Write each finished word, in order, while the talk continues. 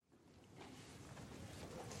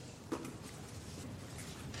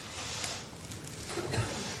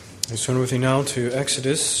Let's turn with you now to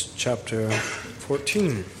Exodus chapter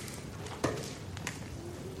 14.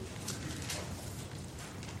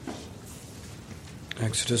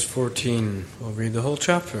 Exodus 14. We'll read the whole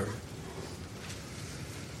chapter.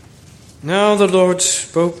 Now the Lord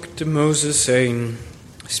spoke to Moses, saying,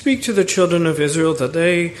 Speak to the children of Israel that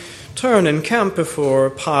they turn and camp before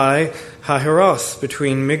Pi Hahiroth,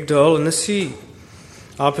 between Migdol and the sea,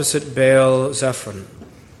 opposite Baal Zephon.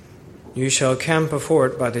 You shall camp before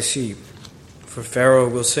it by the sea. For Pharaoh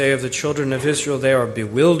will say of the children of Israel, They are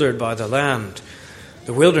bewildered by the land.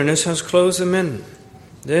 The wilderness has closed them in.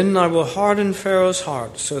 Then I will harden Pharaoh's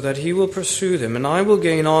heart, so that he will pursue them, and I will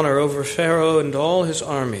gain honor over Pharaoh and all his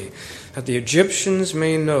army, that the Egyptians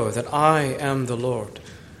may know that I am the Lord.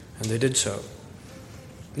 And they did so.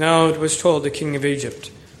 Now it was told the king of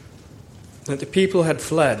Egypt that the people had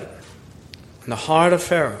fled, and the heart of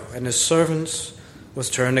Pharaoh and his servants was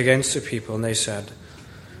turned against the people, and they said,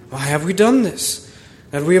 Why have we done this,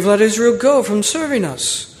 that we have let Israel go from serving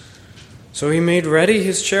us? So he made ready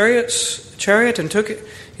his chariot and took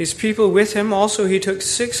his people with him. Also he took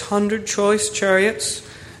 600 choice chariots,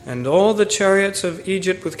 and all the chariots of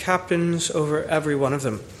Egypt with captains over every one of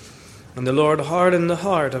them. And the Lord hardened the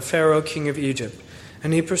heart of Pharaoh king of Egypt,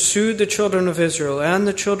 and he pursued the children of Israel, and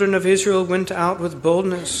the children of Israel went out with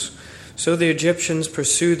boldness. So the Egyptians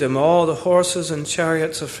pursued them, all the horses and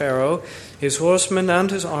chariots of Pharaoh, his horsemen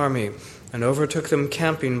and his army, and overtook them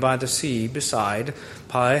camping by the sea beside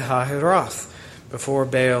Pi Hahiroth, before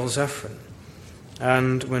Baal Zephon.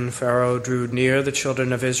 And when Pharaoh drew near, the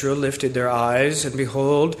children of Israel lifted their eyes, and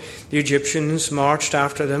behold, the Egyptians marched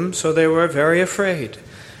after them, so they were very afraid.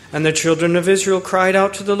 And the children of Israel cried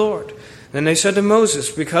out to the Lord. Then they said to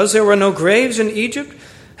Moses, Because there were no graves in Egypt,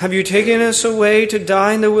 have you taken us away to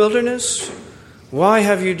die in the wilderness? Why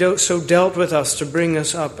have you so dealt with us to bring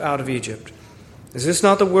us up out of Egypt? Is this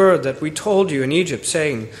not the word that we told you in Egypt,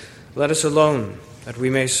 saying, Let us alone, that we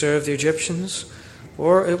may serve the Egyptians?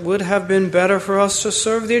 Or it would have been better for us to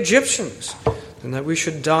serve the Egyptians than that we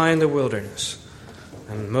should die in the wilderness.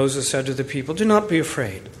 And Moses said to the people, Do not be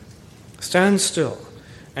afraid. Stand still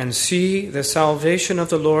and see the salvation of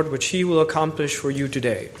the Lord, which he will accomplish for you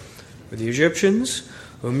today. For the Egyptians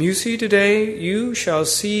whom you see today, you shall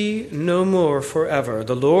see no more forever.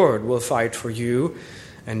 The Lord will fight for you,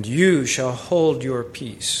 and you shall hold your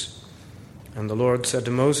peace. And the Lord said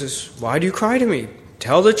to Moses, Why do you cry to me?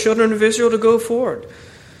 Tell the children of Israel to go forward.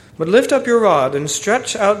 But lift up your rod and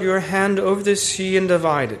stretch out your hand over the sea and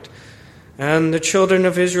divide it. And the children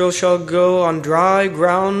of Israel shall go on dry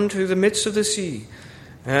ground to the midst of the sea.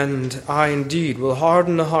 And I indeed will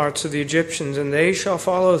harden the hearts of the Egyptians, and they shall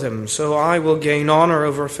follow them. So I will gain honor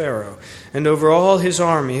over Pharaoh, and over all his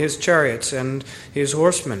army, his chariots, and his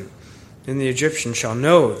horsemen. And the Egyptians shall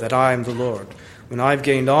know that I am the Lord, when I have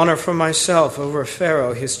gained honor for myself over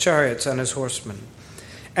Pharaoh, his chariots, and his horsemen.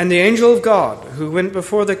 And the angel of God, who went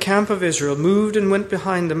before the camp of Israel, moved and went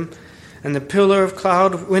behind them, and the pillar of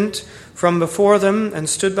cloud went from before them and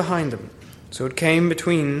stood behind them. So it came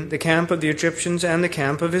between the camp of the Egyptians and the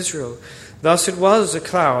camp of Israel. Thus it was a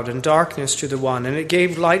cloud and darkness to the one, and it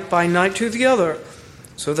gave light by night to the other,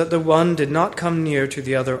 so that the one did not come near to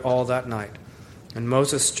the other all that night. And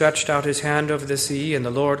Moses stretched out his hand over the sea, and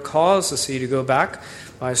the Lord caused the sea to go back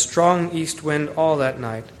by a strong east wind all that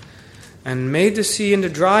night, and made the sea into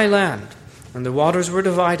dry land, and the waters were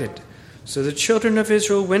divided. So the children of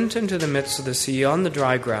Israel went into the midst of the sea on the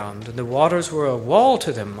dry ground, and the waters were a wall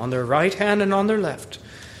to them on their right hand and on their left.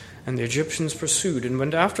 And the Egyptians pursued and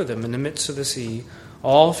went after them in the midst of the sea,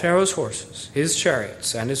 all Pharaoh's horses, his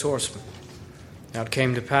chariots, and his horsemen. Now it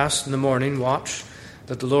came to pass in the morning watch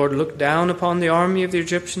that the Lord looked down upon the army of the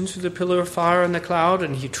Egyptians through the pillar of fire and the cloud,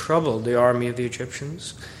 and he troubled the army of the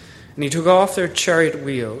Egyptians. And he took off their chariot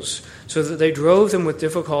wheels, so that they drove them with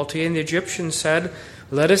difficulty. And the Egyptians said,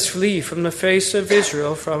 Let us flee from the face of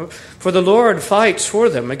Israel, for the Lord fights for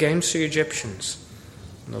them against the Egyptians.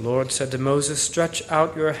 And the Lord said to Moses, Stretch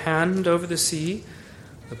out your hand over the sea,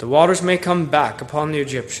 that the waters may come back upon the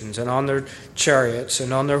Egyptians, and on their chariots,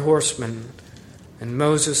 and on their horsemen. And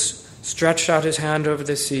Moses stretched out his hand over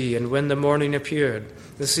the sea, and when the morning appeared,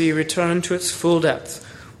 the sea returned to its full depth,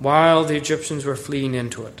 while the Egyptians were fleeing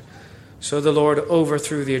into it. So the Lord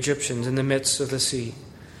overthrew the Egyptians in the midst of the sea.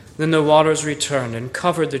 Then the waters returned and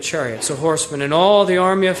covered the chariots, the horsemen, and all the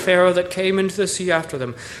army of Pharaoh that came into the sea after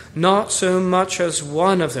them. Not so much as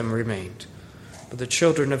one of them remained. But the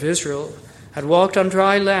children of Israel had walked on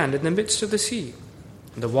dry land in the midst of the sea.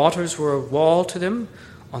 And the waters were a wall to them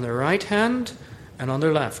on their right hand and on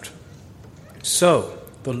their left. So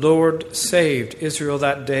the Lord saved Israel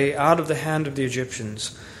that day out of the hand of the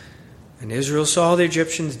Egyptians. And Israel saw the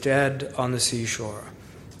Egyptians dead on the seashore.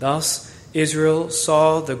 Thus Israel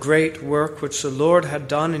saw the great work which the Lord had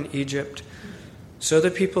done in Egypt. So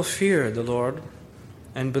the people feared the Lord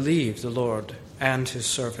and believed the Lord and his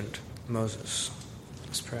servant Moses.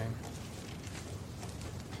 Let's pray.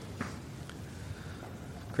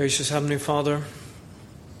 Gracious Heavenly Father,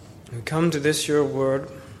 we come to this your word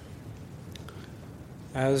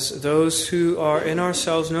as those who are in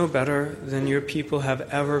ourselves no better than your people have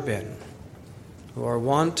ever been, who are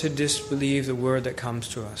wont to disbelieve the word that comes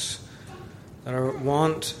to us, that are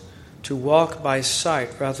wont to walk by sight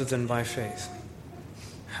rather than by faith.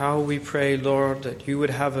 How we pray, Lord, that you would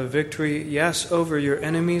have a victory, yes, over your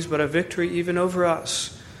enemies, but a victory even over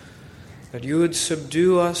us, that you would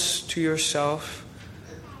subdue us to yourself,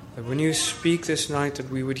 that when you speak this night that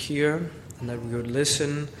we would hear and that we would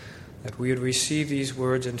listen, that we would receive these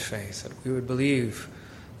words in faith, that we would believe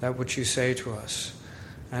that which you say to us.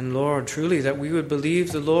 And Lord, truly, that we would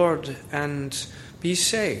believe the Lord and be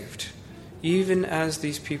saved, even as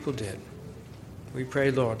these people did. We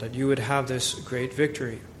pray, Lord, that you would have this great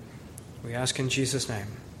victory. We ask in Jesus' name.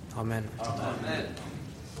 Amen. Amen.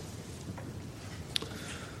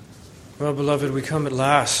 Well, beloved, we come at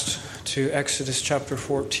last to Exodus chapter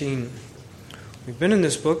 14. We've been in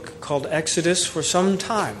this book called Exodus for some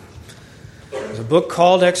time. There's a book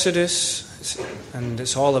called Exodus, and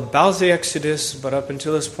it's all about the Exodus, but up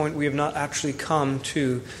until this point we have not actually come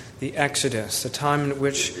to the Exodus, the time in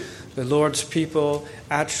which the Lord's people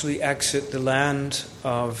actually exit the land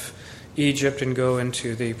of Egypt and go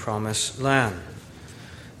into the promised land.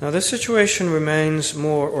 Now this situation remains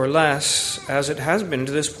more or less as it has been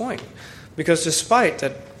to this point, because despite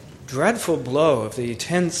that dreadful blow of the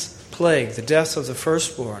 10th plague, the death of the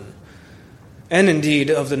firstborn, and indeed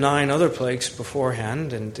of the 9 other plagues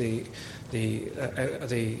beforehand, and the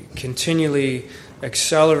continually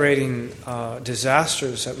accelerating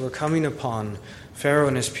disasters that were coming upon Pharaoh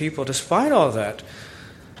and his people, despite all that,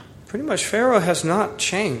 pretty much Pharaoh has not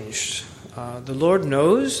changed. The Lord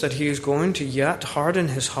knows that he is going to yet harden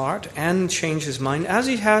his heart and change his mind, as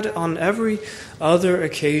he had on every other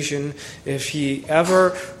occasion. If he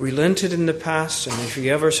ever relented in the past, and if he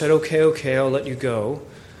ever said, okay, I'll let you go.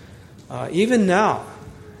 Even now,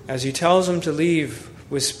 as he tells them to leave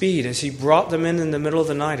with speed, as he brought them in the middle of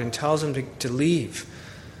the night and tells them to leave,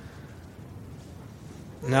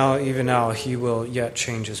 even now, he will yet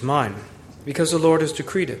change his mind, because the Lord has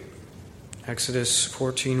decreed it. Exodus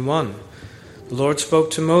 14:1. The Lord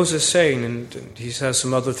spoke to Moses, saying, and he says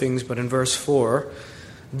some other things, but in verse 4,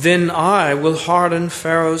 "Then I will harden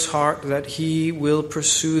Pharaoh's heart, that he will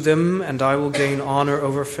pursue them, and I will gain honor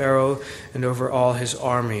over Pharaoh and over all his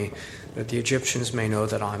army, that the Egyptians may know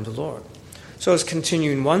that I am the Lord." So it's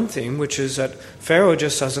continuing one theme, which is that Pharaoh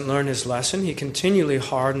just doesn't learn his lesson. He continually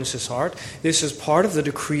hardens his heart. This is part of the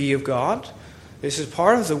decree of God. This is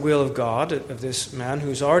part of the will of God, of this man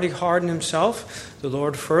who's already hardened himself. The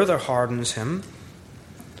Lord further hardens him.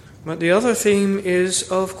 But the other theme is,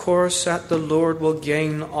 of course, that the Lord will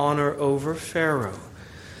gain honor over Pharaoh.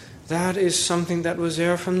 That is something that was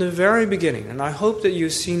there from the very beginning. And I hope that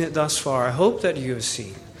you've seen it thus far. I hope that you have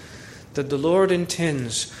seen that the Lord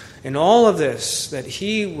intends in all of this that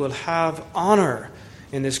he will have honor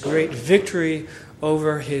in this great victory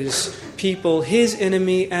over his people, his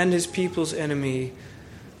enemy and his people's enemy,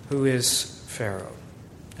 who is Pharaoh,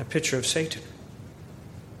 a picture of Satan.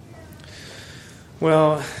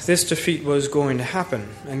 Well, this defeat was going to happen,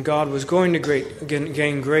 and God was going to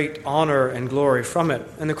gain great honor and glory from it.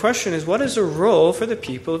 And the question is, what is the role for the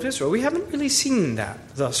people of Israel? We haven't really seen that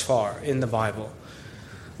thus far in the Bible.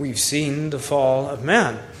 We've seen the fall of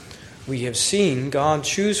man. We have seen God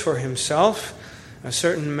choose for himself a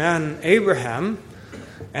certain man, Abraham.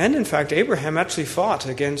 And in fact, Abraham actually fought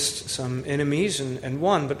against some enemies and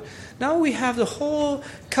won. But now we have the whole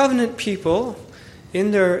covenant people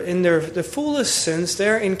in the fullest sense.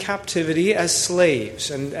 They're in captivity as slaves.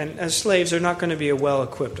 And as slaves, they're not going to be a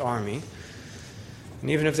well-equipped army. And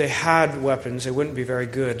even if they had weapons, they wouldn't be very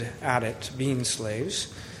good at it, being slaves.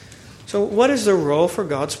 So what is the role for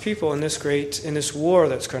God's people in this war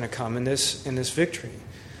that's going to come, in this victory?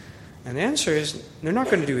 And the answer is, they're not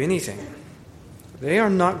going to do anything. They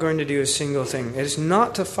are not going to do a single thing. It is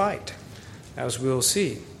not to fight, as we'll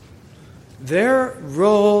see. Their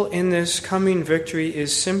role in this coming victory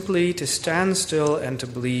is simply to stand still and to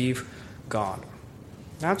believe God.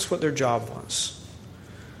 That's what their job was.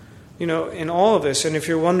 You know, in all of this, and if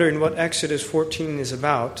you're wondering what Exodus 14 is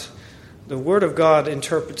about, the Word of God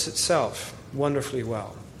interprets itself wonderfully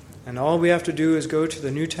well. And all we have to do is go to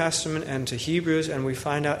the New Testament and to Hebrews, and we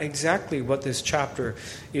find out exactly what this chapter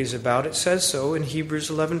is about. It says so in Hebrews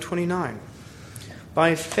 11:29.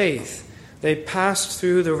 By faith they passed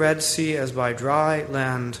through the Red Sea as by dry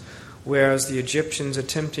land, whereas the Egyptians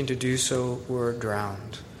attempting to do so were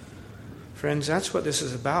drowned. Friends, that's what this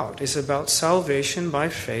is about. It's about salvation by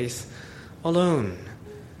faith alone.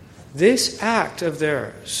 This act of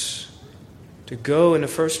theirs, to go in the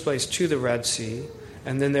first place to the Red Sea,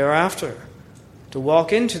 and then thereafter to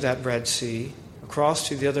walk into that Red Sea, across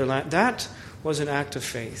to the other land, that was an act of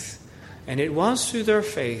faith. And it was through their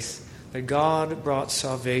faith that God brought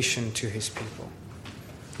salvation to his people.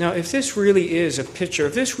 Now, if this really is a picture,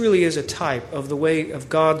 if this really is a type of the way of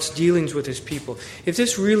God's dealings with his people, if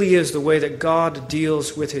this really is the way that God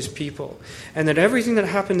deals with his people, and that everything that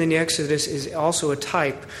happened in the Exodus is also a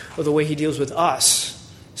type of the way he deals with us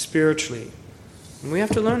spiritually, and we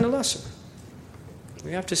have to learn the lesson.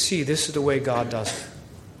 We have to see this is the way God does it.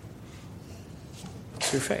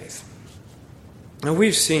 Through faith. Now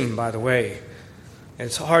we've seen, by the way,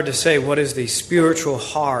 it's hard to say what is the spiritual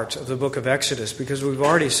heart of the book of Exodus, because we've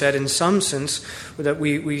already said in some sense that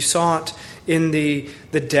we saw it in the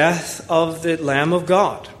death of the Lamb of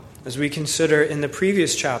God. As we consider in the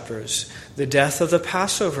previous chapters, the death of the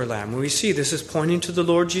Passover lamb. We see this is pointing to the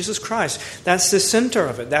Lord Jesus Christ. That's the center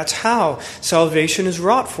of it. That's how salvation is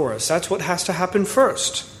wrought for us. That's what has to happen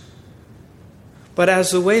first. But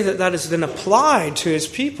as the way that is then applied to his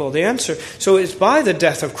people, the answer, so it's by the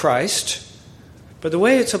death of Christ, but the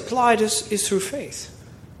way it's applied is through faith.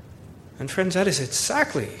 And friends, that is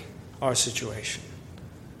exactly our situation.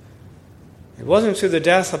 It wasn't through the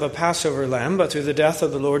death of a Passover lamb, but through the death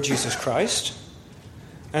of the Lord Jesus Christ.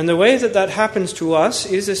 And the way that happens to us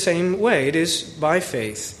is the same way. It is by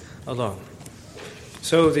faith alone.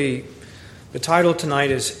 So the title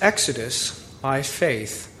tonight is Exodus by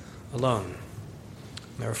Faith Alone.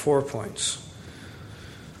 There are 4 points.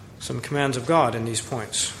 Some commands of God in these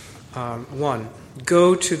points. 1,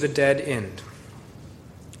 go to the dead end.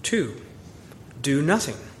 2, do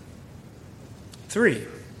nothing. 3,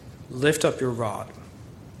 lift up your rod.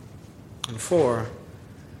 And 4,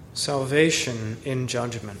 salvation in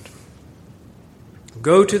judgment.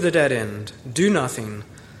 Go to the dead end, do nothing,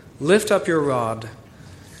 lift up your rod,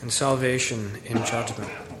 and salvation in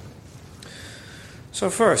judgment. So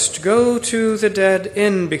first, go to the dead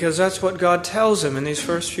end, because that's what God tells them in these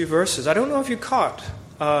first few verses. I don't know if you caught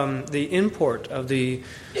the import of the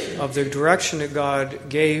direction that God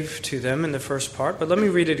gave to them in the first part, but let me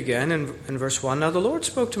read it again in verse 1. Now the Lord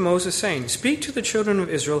spoke to Moses, saying, speak to the children of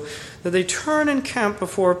Israel that they turn and camp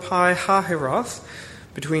before Pi-hahiroth,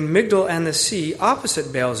 between Migdol and the sea,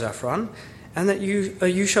 opposite Baal-zephon, and that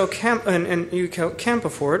you shall camp and you shall camp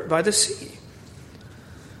before it by the sea.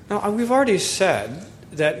 Now, we've already said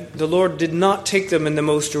that the Lord did not take them in the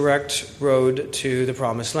most direct road to the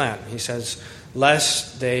promised land. He says,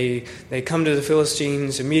 lest they come to the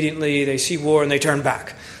Philistines immediately, they see war, and they turn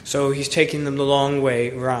back. So he's taking them the long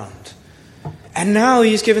way around. And now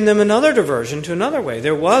he's given them another diversion to another way.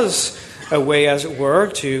 There was a way, as it were,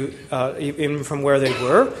 to even from where they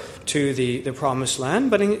were to the promised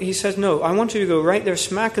land. But he says, no, I want you to go right there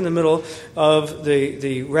smack in the middle of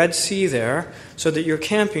the Red Sea there, so that you're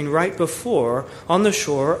camping right before on the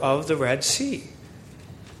shore of the Red Sea.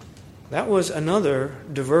 That was another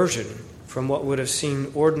diversion from what would have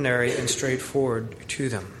seemed ordinary and straightforward to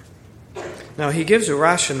them. Now he gives a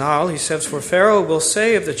rationale. He says, for Pharaoh will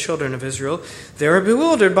say of the children of Israel, they are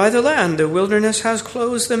bewildered by the land, the wilderness has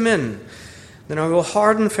closed them in. Then I will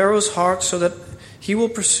harden Pharaoh's heart so that he will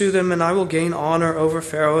pursue them, and I will gain honor over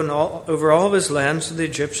Pharaoh and over all of his land, so the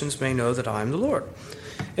Egyptians may know that I am the Lord.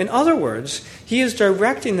 In other words, he is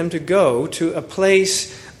directing them to go to a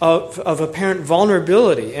place of apparent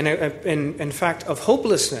vulnerability and, in fact, of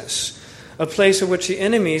hopelessness, a place in which the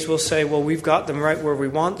enemies will say, well, we've got them right where we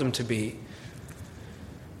want them to be,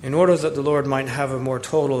 in order that the Lord might have a more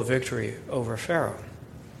total victory over Pharaoh.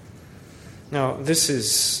 Now, this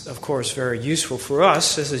is, of course, very useful for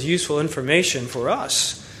us. This is useful information for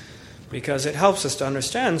us, because it helps us to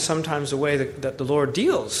understand sometimes the way that the Lord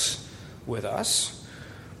deals with us.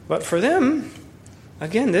 But for them,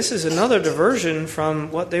 again, this is another diversion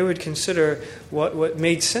from what they would consider what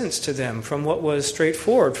made sense to them, from what was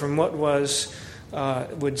straightforward, from what was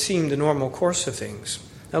would seem the normal course of things.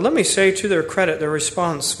 Now, let me say, to their credit, their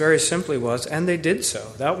response very simply was, and they did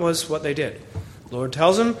so. That was what they did. The Lord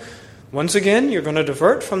tells them, once again, you're going to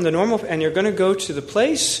divert from the normal, and you're going to go to the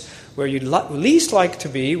place where you'd least like to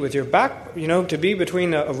be, with your back, to be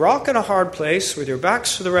between a rock and a hard place, with your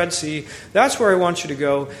backs to the Red Sea. That's where I want you to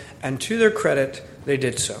go. And to their credit, they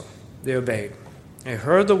did so. They obeyed. They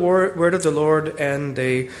heard the word of the Lord and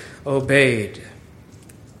they obeyed.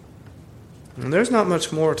 And there's not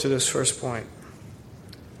much more to this first point,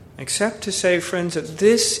 except to say, friends, that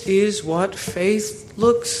this is what faith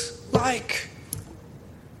looks like.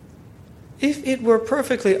 If it were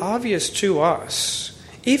perfectly obvious to us,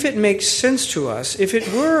 if it makes sense to us, if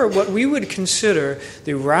it were what we would consider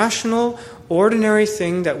the rational, ordinary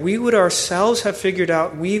thing that we would ourselves have figured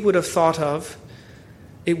out, we would have thought of,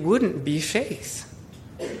 it wouldn't be faith.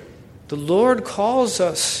 The Lord calls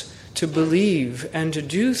us to believe and to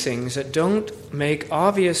do things that don't make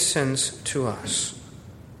obvious sense to us.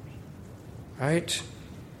 Right?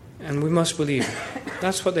 And we must believe it.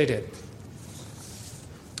 That's what they did.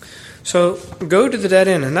 So, go to the dead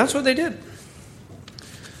end, and that's what they did.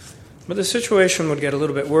 But the situation would get a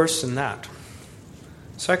little bit worse than that.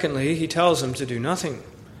 Secondly, he tells them to do nothing.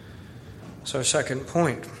 That's our second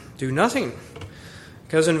point. Do nothing.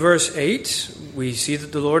 Because in verse 8, we see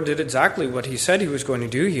that the Lord did exactly what he said he was going to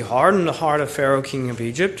do. He hardened the heart of Pharaoh, king of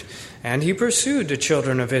Egypt, and he pursued the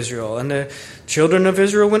children of Israel. And the children of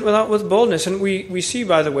Israel went without with boldness. And we see,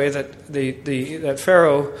 by the way, that that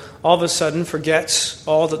Pharaoh all of a sudden forgets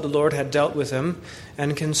all that the Lord had dealt with him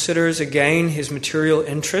and considers again his material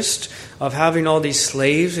interest of having all these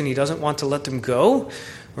slaves, and he doesn't want to let them go.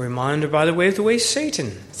 A reminder, by the way, of the way Satan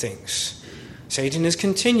thinks. Satan is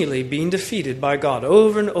continually being defeated by God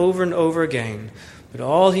over and over and over again. But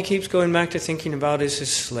all he keeps going back to thinking about is his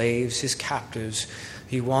slaves, his captives.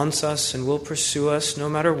 He wants us and will pursue us no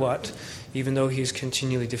matter what, even though he is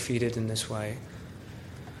continually defeated in this way.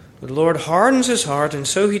 But the Lord hardens his heart, and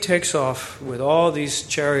so he takes off with all these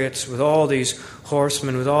chariots, with all these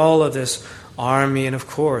horsemen, with all of this army, and of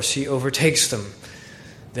course he overtakes them.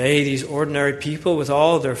 They, these ordinary people, with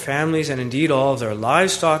all of their families and indeed all of their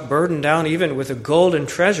livestock, burdened down even with the gold and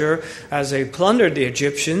treasure as they plundered the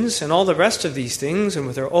Egyptians and all the rest of these things, and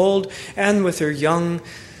with their old and with their young,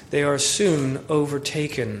 they are soon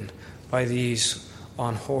overtaken by these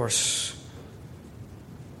on horse.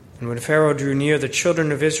 And when Pharaoh drew near, the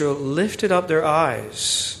children of Israel lifted up their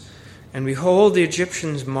eyes, and behold, the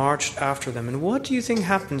Egyptians marched after them. And what do you think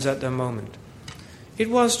happens at that moment? It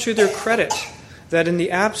was to their credit that in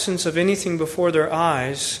the absence of anything before their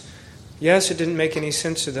eyes, yes, it didn't make any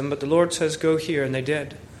sense to them, but the Lord says, go here, and they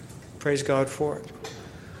did. Praise God for it.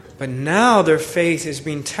 But now their faith is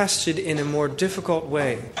being tested in a more difficult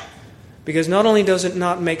way, because not only does it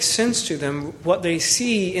not make sense to them, what they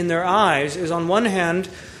see in their eyes is on one hand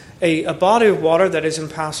a body of water that is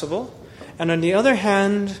impassable, and on the other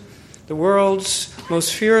hand, the world's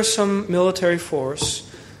most fearsome military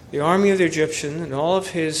force, the army of the Egyptian and all of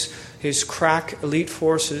his crack elite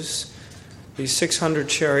forces, these 600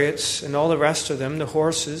 chariots and all the rest of them, the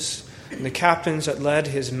horses and the captains that led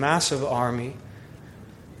his massive army,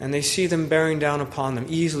 and they see them bearing down upon them,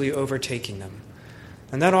 easily overtaking them.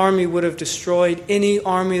 And that army would have destroyed any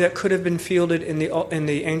army that could have been fielded in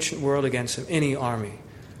the ancient world against them, any army,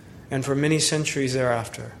 and for many centuries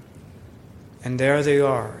thereafter. And there they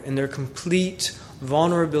are, in their complete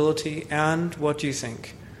vulnerability, and what do you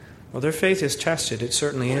think? Well, their faith is tested, it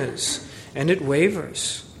certainly is, and it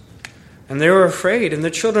wavers. And they were afraid, and the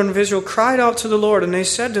children of Israel cried out to the Lord, and they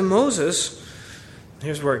said to Moses,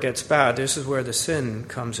 here's where it gets bad, this is where the sin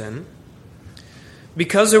comes in.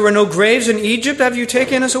 Because there were no graves in Egypt, have you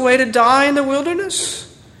taken us away to die in the wilderness?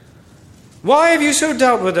 Why have you so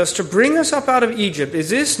dealt with us to bring us up out of Egypt? Is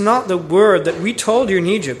this not the word that we told you in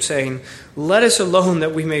Egypt, saying, let us alone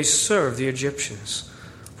that we may serve the Egyptians?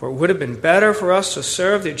 For it would have been better for us to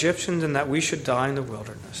serve the Egyptians than that we should die in the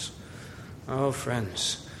wilderness. Oh,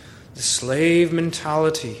 friends, the slave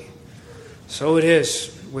mentality. So it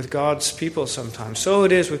is with God's people sometimes. So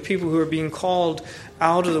it is with people who are being called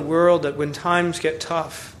out of the world, that when times get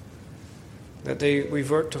tough, that they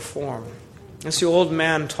revert to form. It's the old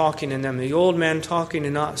man talking in them, the old man talking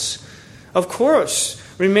in us. Of course,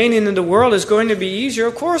 remaining in the world is going to be easier.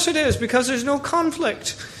 Of course it is, because there's no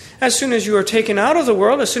conflict. As soon as you are taken out of the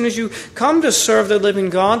world, as soon as you come to serve the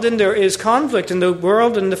living God, then there is conflict in the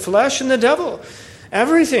world and the flesh and the devil.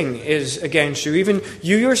 Everything is against you. Even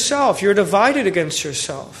you yourself, you're divided against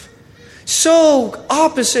yourself. So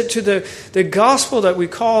opposite to the gospel that we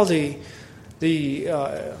call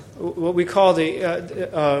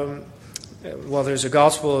well, there's a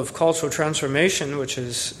gospel of cultural transformation, which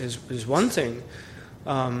is one thing.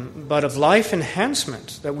 But of life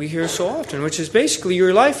enhancement that we hear so often, which is basically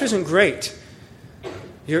your life isn't great.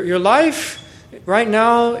 Your life right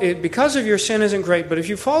now, because of your sin, isn't great. But if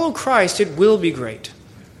you follow Christ, it will be great.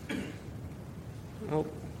 Well,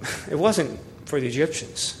 it wasn't for the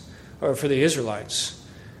Egyptians or for the Israelites.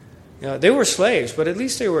 They were slaves, but at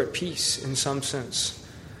least they were at peace in some sense.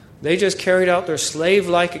 They just carried out their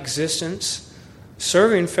slave-like existence,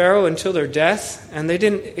 serving Pharaoh until their death, and they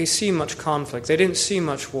didn't see much conflict. They didn't see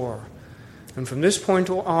much war. And from this point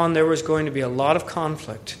on, there was going to be a lot of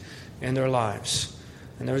conflict in their lives.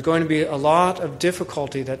 And there was going to be a lot of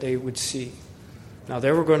difficulty that they would see. Now,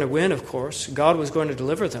 they were going to win, of course. God was going to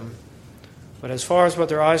deliver them. But as far as what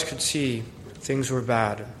their eyes could see, things were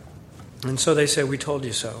bad. And so they say, "We told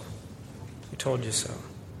you so. We told you so."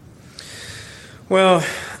 Well,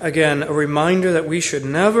 again, a reminder that we should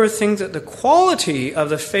never think that the quality of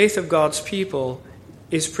the faith of God's people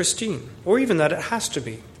is pristine, or even that it has to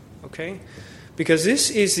be. Okay? Because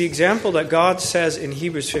this is the example that God says in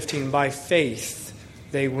Hebrews 15, by faith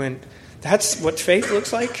they went. That's what faith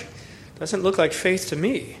looks like? Doesn't look like faith to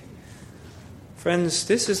me. Friends,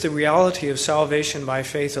 this is the reality of salvation by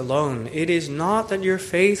faith alone. It is not that your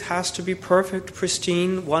faith has to be perfect,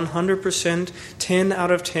 pristine, 100%, 10 out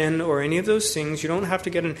of 10, or any of those things. You don't have to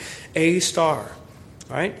get an A star,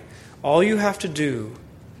 right? All you have to do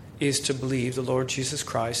is to believe the Lord Jesus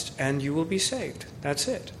Christ, and you will be saved. That's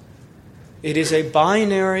it. It is a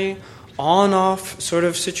binary, on-off sort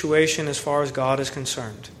of situation as far as God is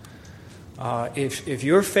concerned. If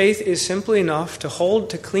your faith is simply enough to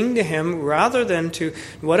cling to Him rather than to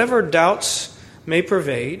whatever doubts may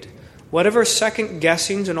pervade, whatever second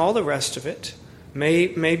guessings and all the rest of it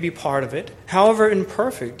may be part of it, however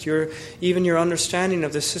imperfect even your understanding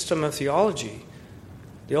of the system of theology,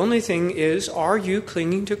 the only thing is, are you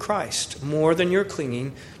clinging to Christ more than you're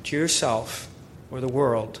clinging to yourself or the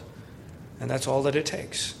world? And that's all that it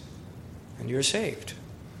takes. And you're saved.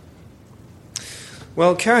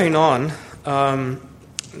 Well, carrying on,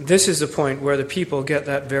 this is the point where the people get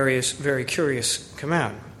that very curious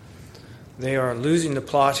command. They are losing the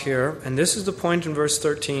plot here. And this is the point in verse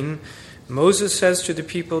 13. Moses says to the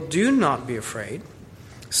people, "Do not be afraid.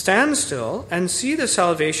 Stand still and see the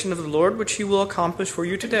salvation of the Lord, which He will accomplish for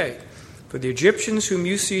you today. For the Egyptians whom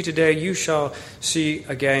you see today, you shall see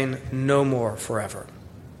again no more forever.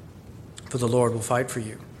 For the Lord will fight for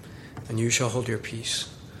you, and you shall hold your peace."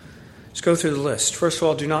 Let's go through the list. First of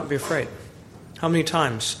all, do not be afraid. How many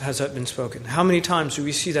times has that been spoken? How many times do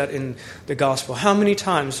we see that in the gospel? How many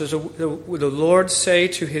times does the Lord say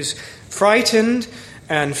to His frightened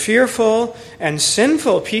and fearful and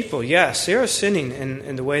sinful people, yes, they are sinning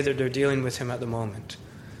in the way that they're dealing with Him at the moment.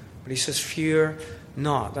 But He says, "Fear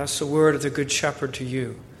not." That's the word of the Good Shepherd to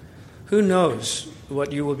you. Who knows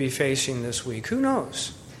what you will be facing this week? Who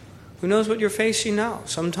knows? Who knows what you're facing now?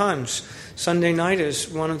 Sometimes Sunday night is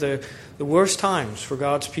one of the worst times for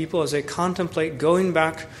God's people as they contemplate going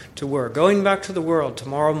back to work, going back to the world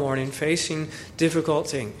tomorrow morning, facing difficult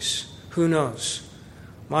things. Who knows?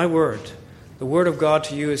 My word, the word of God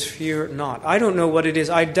to you is fear not. I don't know what it is.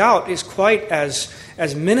 I doubt it's quite as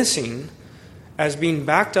menacing as being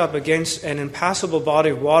backed up against an impassable body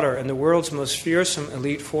of water and the world's most fearsome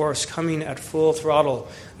elite force coming at full throttle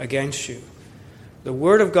against you. The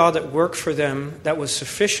word of God that worked for them, that was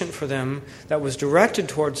sufficient for them, that was directed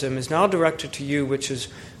towards them, is now directed to you, which is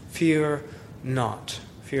fear not.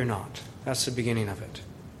 Fear not. That's the beginning of it.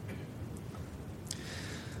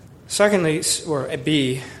 Secondly, or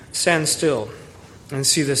B, stand still and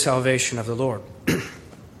see the salvation of the Lord.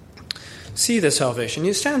 See the salvation.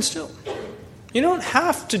 You stand still. You don't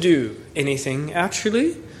have to do anything,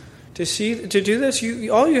 actually. To do this,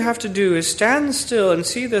 all you have to do is stand still and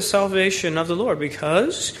see the salvation of the Lord,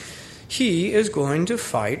 because He is going to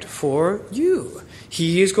fight for you.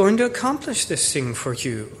 He is going to accomplish this thing for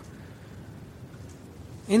you.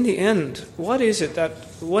 In the end, what is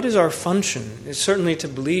our function? It's certainly to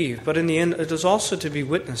believe, but in the end, it is also to be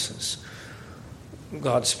witnesses.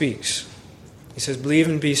 God speaks. He says, "Believe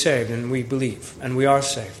and be saved," and we believe, and we are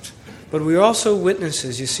saved. But we are also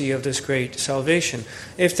witnesses, you see, of this great salvation.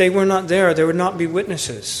 If they were not there would not be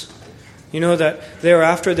witnesses. You know that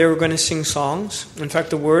thereafter they were going to sing songs. In fact,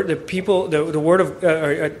 the people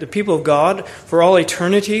of God for all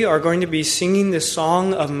eternity are going to be singing the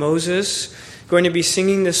song of Moses, going to be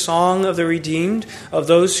singing the song of the redeemed, of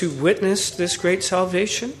those who witnessed this great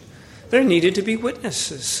salvation. There needed to be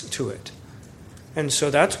witnesses to it. And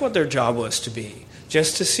so that's what their job was to be,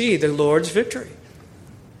 just to see the Lord's victory.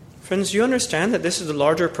 Friends, do you understand that this is the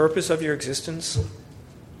larger purpose of your existence?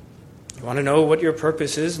 You want to know what your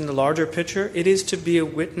purpose is in the larger picture? It is to be a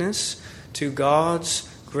witness to God's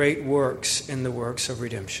great works in the works of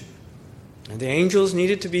redemption. And the angels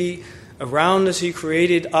needed to be around as He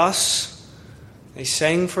created us. They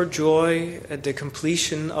sang for joy at the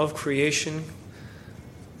completion of creation.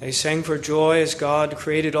 They sang for joy as God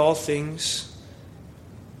created all things.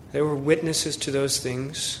 They were witnesses to those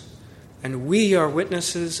things. And we are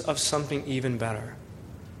witnesses of something even better,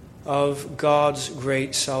 of God's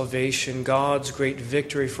great salvation, God's great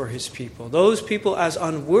victory for his people. Those people, as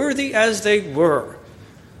unworthy as they were,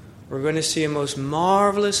 we're going to see a most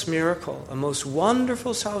marvelous miracle, a most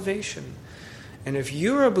wonderful salvation. And if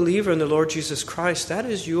you're a believer in the Lord Jesus Christ, that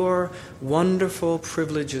is your wonderful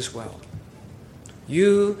privilege as well.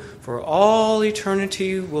 You, for all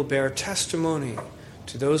eternity, will bear testimony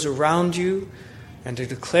to those around you and to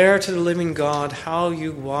declare to the living God how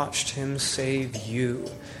you watched him save you,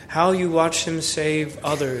 how you watched him save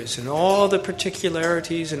others, and all the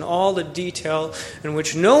particularities and all the detail in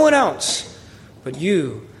which no one else but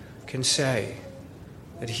you can say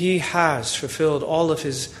that he has fulfilled all of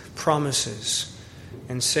his promises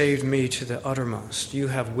and saved me to the uttermost. You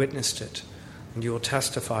have witnessed it, and you will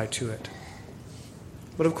testify to it.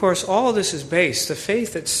 But of course, all of this is based, the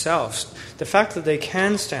faith itself, the fact that they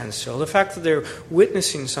can stand still, the fact that they're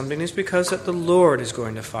witnessing something is because that the Lord is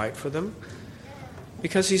going to fight for them,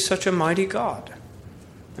 because he's such a mighty God.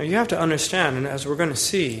 Now you have to understand, and as we're going to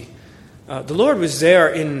see, the Lord was there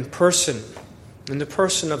in person, in the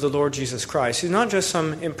person of the Lord Jesus Christ. He's not just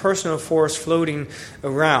some impersonal force floating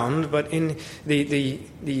around, but in the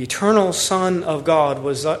eternal Son of God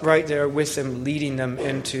was right there with them, leading them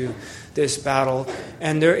into this battle.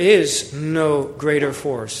 And there is no greater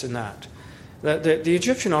force than that. The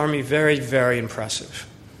Egyptian army, very, very impressive.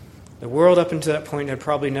 The world up until that point had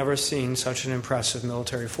probably never seen such an impressive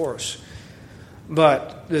military force.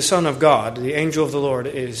 But the Son of God, the angel of the Lord,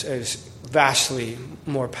 is vastly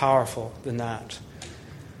more powerful than that.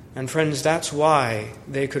 And friends, that's why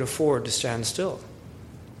they could afford to stand still.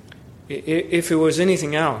 If it was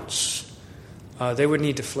anything else, they would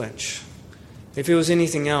need to flinch. If it was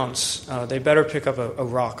anything else, they better pick up a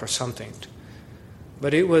rock or something.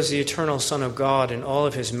 But it was the eternal Son of God in all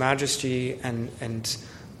of his majesty and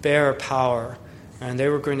bare power, and they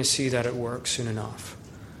were going to see that at work soon enough.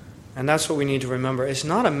 And that's what we need to remember. It's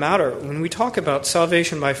not a matter, when we talk about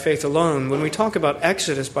salvation by faith alone, when we talk about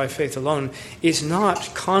Exodus by faith alone, it's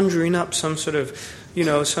not conjuring up some sort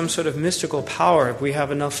of mystical power if we have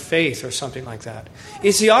enough faith or something like that.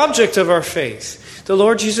 It's the object of our faith, the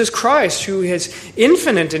Lord Jesus Christ, who is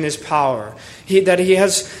infinite in his power, that he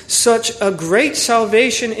has such a great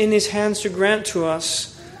salvation in his hands to grant to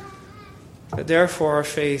us, that therefore our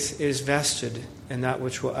faith is vested in that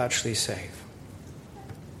which will actually save.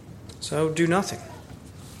 So do nothing.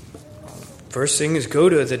 First thing is go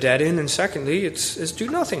to the dead end, and secondly, it's do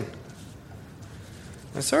nothing.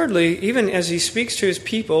 And thirdly, even as he speaks to his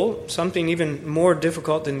people, something even more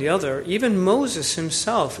difficult than the other, even Moses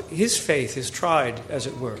himself, his faith is tried, as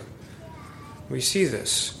it were. We see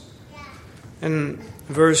this. In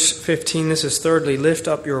verse 15, this is thirdly, lift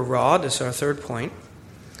up your rod. This is our third point.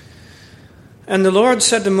 And the Lord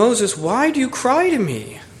said to Moses, why do you cry to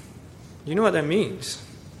me? You know what that means?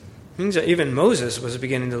 It means that even Moses was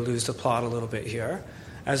beginning to lose the plot a little bit here.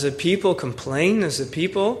 As the people complain, as the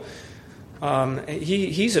people,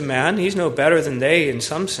 he's a man, he's no better than they in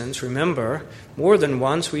some sense. Remember, more than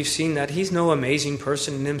once we've seen that he's no amazing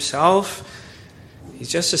person in himself. He's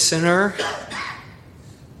just a sinner.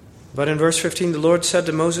 But in verse 15, the Lord said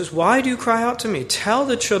to Moses, why do you cry out to me? Tell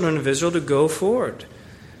the children of Israel to go forward.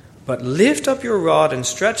 But lift up your rod and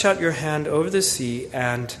stretch out your hand over the sea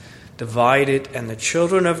and divide it, and the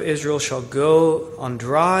children of Israel shall go on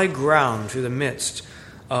dry ground through the midst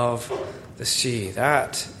of the sea.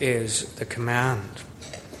 That is the command.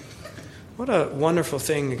 What a wonderful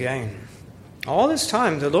thing again. All this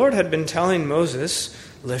time, the Lord had been telling Moses,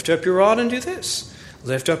 lift up your rod and do this.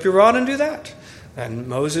 Lift up your rod and do that. And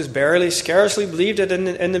Moses scarcely believed it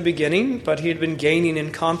in the beginning, but he had been gaining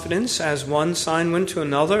in confidence as one sign went to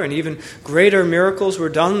another, and even greater miracles were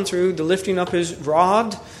done through the lifting up his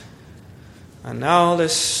rod. And now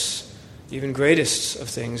this even greatest of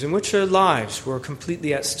things, in which their lives were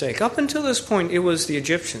completely at stake. Up until this point, it was the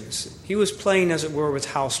Egyptians. He was playing, as it were,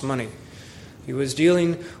 with house money. He was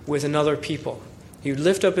dealing with another people. He would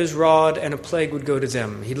lift up his rod and a plague would go to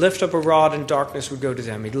them. He'd lift up a rod and darkness would go to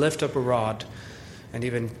them. He'd lift up a rod and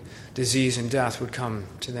even disease and death would come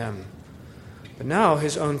to them. But now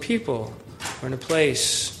his own people were in a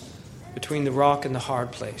place between the rock and the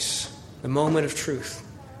hard place, the moment of truth.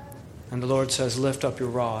 And the Lord says, lift up your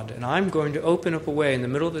rod, and I'm going to open up a way in the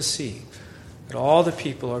middle of the sea that all the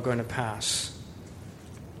people are going to pass.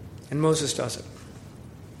 And Moses does it.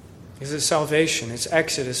 It's salvation. It's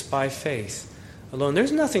Exodus by faith alone.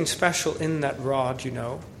 There's nothing special in that rod, you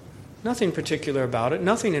know. Nothing particular about it.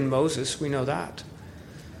 Nothing in Moses. We know that.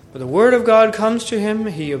 But the word of God comes to him.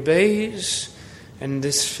 He obeys. And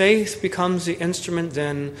this faith becomes the instrument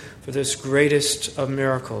then for this greatest of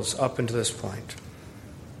miracles up until this point.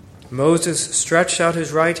 Moses stretched out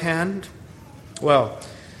his right hand. Well,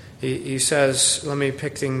 he says, let me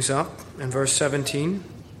pick things up in verse 17.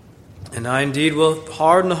 And I indeed will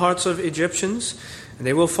harden the hearts of Egyptians, and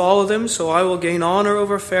they will follow them, so I will gain honor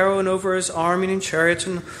over Pharaoh and over his army and chariots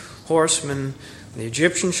and horsemen. The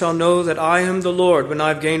Egyptians shall know that I am the Lord when I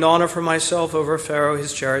have gained honor for myself over Pharaoh,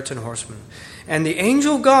 his chariots and horsemen. And the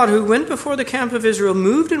angel of God who went before the camp of Israel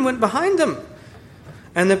moved and went behind them.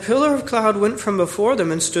 And the pillar of cloud went from before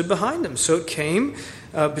them and stood behind them. So it came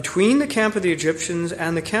between the camp of the Egyptians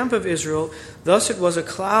and the camp of Israel. Thus it was a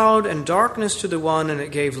cloud and darkness to the one, and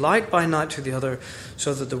it gave light by night to the other,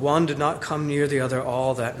 so that the one did not come near the other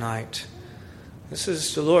all that night. This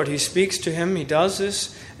is the Lord. He speaks to him. He does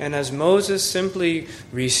this. And as Moses simply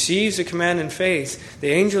receives the command in faith, the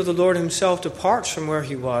angel of the Lord himself departs from where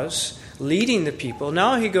he was, leading the people.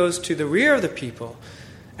 Now he goes to the rear of the people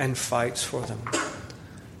and fights for them.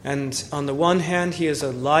 And on the one hand, he is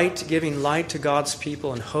a light, giving light to God's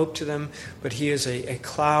people and hope to them, but he is a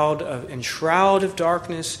cloud and shroud of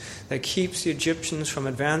darkness that keeps the Egyptians from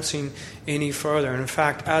advancing any further. And in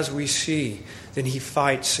fact, as we see, then he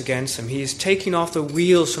fights against them. He is taking off the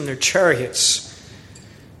wheels from their chariots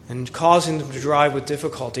and causing them to drive with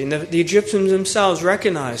difficulty. And the Egyptians themselves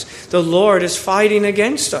recognize the Lord is fighting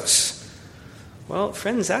against us. Well,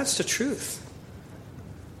 friends, that's the truth.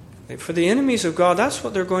 For the enemies of God, that's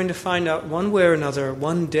what they're going to find out one way or another,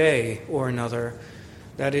 one day or another,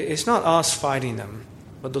 that it's not us fighting them,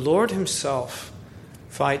 but the Lord himself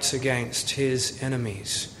fights against his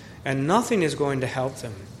enemies. And nothing is going to help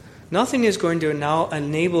them. Nothing is going to now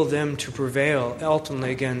enable them to prevail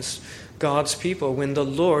ultimately against God's people when the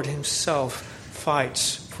Lord himself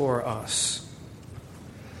fights for us.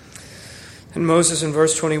 And Moses in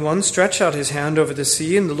verse 21 stretched out his hand over the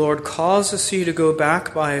sea, and the Lord caused the sea to go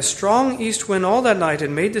back by a strong east wind all that night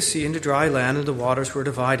and made the sea into dry land, and the waters were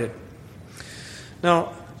divided.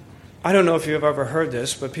 Now, I don't know if you've ever heard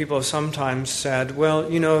this, but people have sometimes said,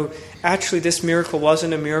 well, actually this miracle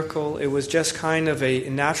wasn't a miracle. It was just kind of a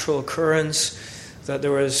natural occurrence, that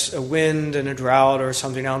there was a wind and a drought or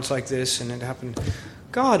something else like this, and it happened.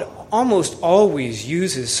 God almost always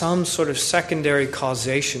uses some sort of secondary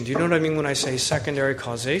causation. Do you know what I mean when I say secondary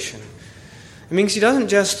causation? It means he doesn't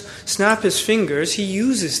just snap his fingers, he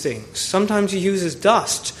uses things. Sometimes he uses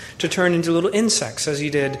dust to turn into little insects, as he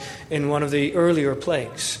did in one of the earlier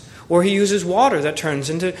plagues. Or he uses water that turns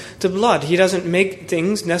into blood. He doesn't make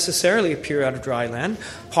things necessarily appear out of dry land.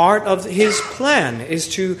 Part of his plan is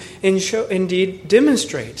to indeed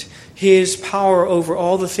demonstrate his power over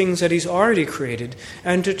all the things that he's already created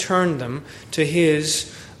and to turn them to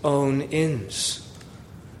his own ends.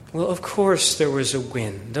 Well, of course there was a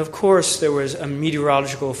wind. Of course there was a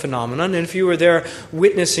meteorological phenomenon. And if you were there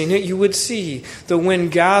witnessing it, you would see the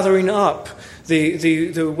wind gathering up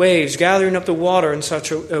the waves, gathering up the water in such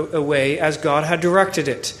a way as God had directed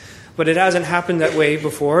it. But it hasn't happened that way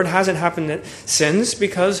before. It hasn't happened since,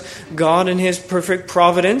 because God in his perfect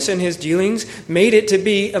providence and his dealings made it to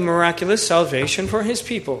be a miraculous salvation for his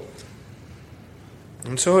people.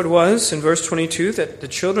 And so it was in verse 22 that the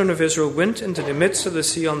children of Israel went into the midst of the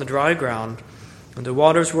sea on the dry ground, and the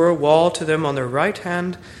waters were a wall to them on their right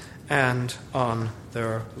hand and on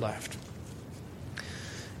their left.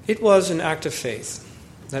 It was an act of faith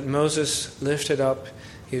that Moses lifted up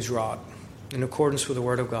his rod in accordance with the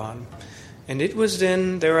word of God. And it was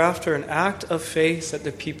then thereafter an act of faith that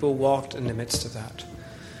the people walked in the midst of that.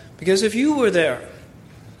 Because if you were there,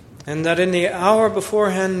 and that in the hour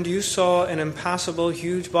beforehand you saw an impassable,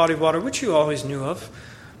 huge body of water, which you always knew of,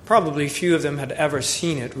 probably few of them had ever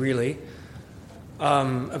seen it really,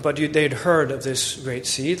 but they'd heard of this great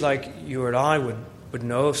sea, like you and I would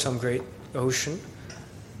know of some great ocean.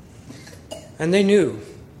 And they knew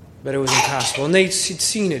that it was impassable, and they'd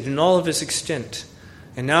seen it in all of its extent.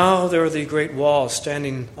 And now there are the great walls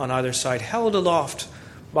standing on either side, held aloft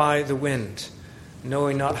by the wind,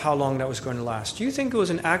 knowing not how long that was going to last. Do you think it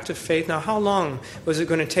was an act of faith? Now, how long was it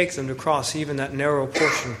going to take them to cross even that narrow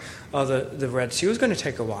portion of the Red Sea? It was going to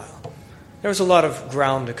take a while. There was a lot of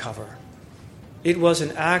ground to cover. It was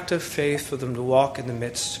an act of faith for them to walk in the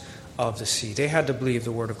midst of the sea. They had to believe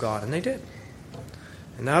the word of God, and they did.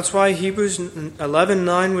 And that's why Hebrews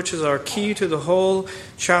 11:9, which is our key to the whole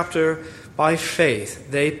chapter, by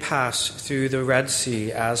faith they passed through the Red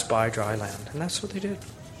Sea as by dry land. And that's what they did.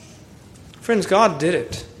 Friends, God did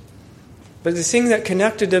it. But the thing that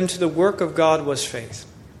connected them to the work of God was faith.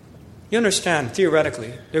 You understand,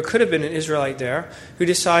 theoretically, there could have been an Israelite there who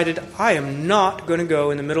decided, I am not going to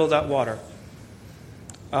go in the middle of that water.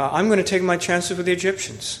 I'm going to take my chances with the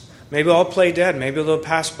Egyptians. Maybe I'll play dead. Maybe they'll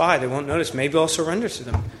pass by. They won't notice. Maybe I'll surrender to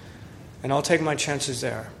them. And I'll take my chances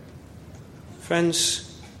there. Friends,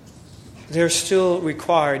 they're still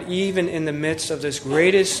required, even in the midst of this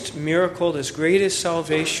greatest miracle, this greatest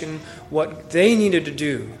salvation, what they needed to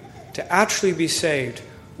do to actually be saved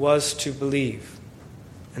was to believe.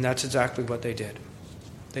 And that's exactly what they did.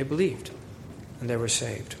 They believed, and they were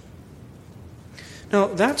saved. Now,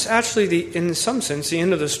 that's actually, in some sense, the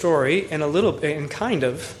end of the story, and kind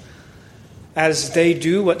of, as they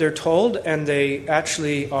do what they're told, and they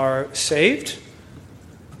actually are saved.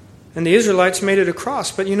 And the Israelites made it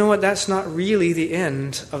across. But you know what? That's not really the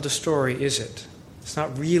end of the story, is it? It's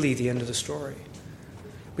not really the end of the story.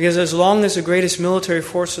 Because as long as the greatest military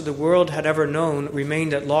force of the world had ever known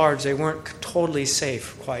remained at large, they weren't totally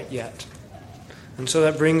safe quite yet. And so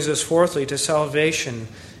that brings us, fourthly, to salvation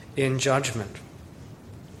in judgment.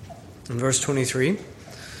 In verse 23,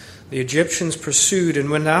 the Egyptians pursued and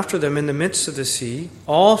went after them in the midst of the sea,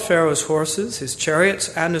 all Pharaoh's horses, his chariots,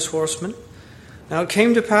 and his horsemen. Now it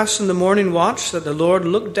came to pass in the morning watch that the Lord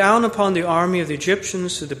looked down upon the army of the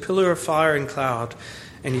Egyptians through the pillar of fire and cloud,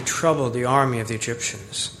 and he troubled the army of the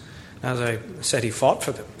Egyptians. As I said, he fought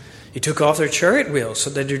for them. He took off their chariot wheels so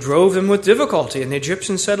that he drove them with difficulty. And the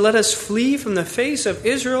Egyptians said, "Let us flee from the face of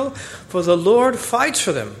Israel, for the Lord fights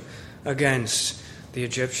for them against the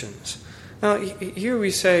Egyptians." Now, here we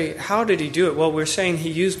say, how did he do it? Well, we're saying he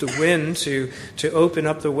used the wind to open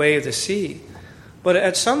up the way of the sea. But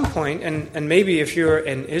at some point, and maybe if you're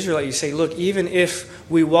an Israelite, you say, look, even if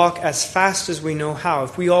we walk as fast as we know how,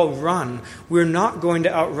 if we all run, we're not going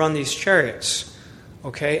to outrun these chariots.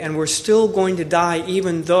 Okay? And we're still going to die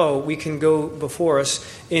even though we can go before us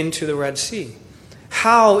into the Red Sea.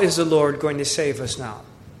 How is the Lord going to save us now?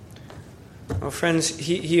 Well, friends,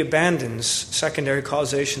 he abandons secondary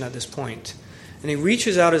causation at this point. And he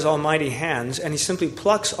reaches out his almighty hands and he simply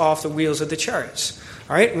plucks off the wheels of the chariots.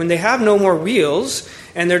 All right? When they have no more wheels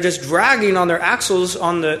and they're just dragging on their axles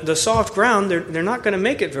on the soft ground, they're not going to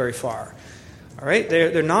make it very far. All right?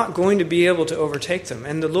 They're not going to be able to overtake them.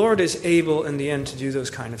 And the Lord is able in the end to do those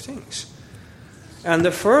kind of things. And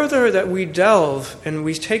the further that we delve and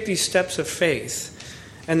we take these steps of faith,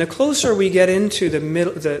 and the closer we get into the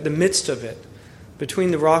midst of it,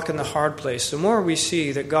 between the rock and the hard place, the more we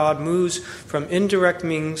see that God moves from indirect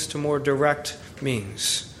means to more direct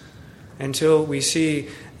means, until we see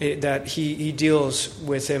that he deals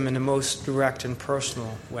with him in the most direct and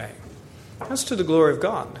personal way. That's to the glory of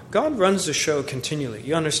God. God runs the show continually,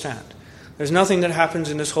 you understand. There's nothing that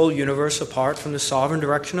happens in this whole universe apart from the sovereign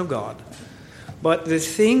direction of God. But the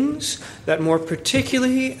things that more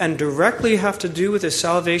particularly and directly have to do with the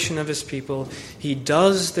salvation of his people, he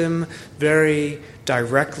does them very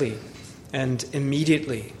directly and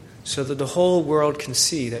immediately, so that the whole world can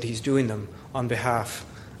see that he's doing them on behalf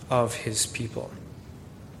of his people.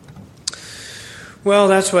 Well,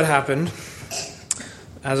 that's what happened.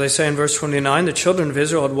 As I say in verse 29, the children of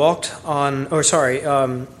Israel had walked on,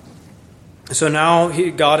 so now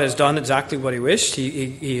God has done exactly what he wished.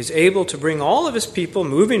 He is able to bring all of his people,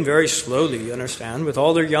 moving very slowly, you understand, with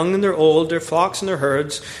all their young and their old, their flocks and their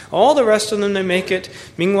herds, all the rest of them, they make it.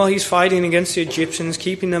 Meanwhile, he's fighting against the Egyptians,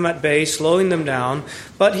 keeping them at bay, slowing them down.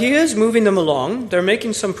 But he is moving them along. They're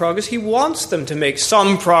making some progress. He wants them to make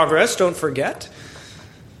some progress, don't forget.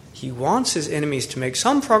 He wants his enemies to make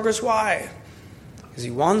some progress. Why? Because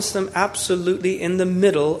he wants them absolutely in the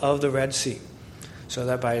middle of the Red Sea. So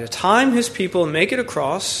that by the time his people make it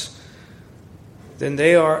across, then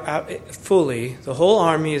they are fully, the whole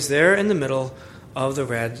army is there in the middle of the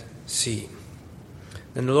Red Sea.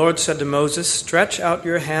 Then the Lord said to Moses, "Stretch out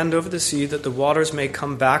your hand over the sea, that the waters may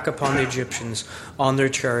come back upon the Egyptians, on their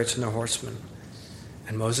chariots and their horsemen."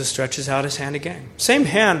 And Moses stretches out his hand again. Same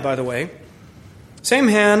hand, by the way. Same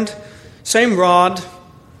hand, same rod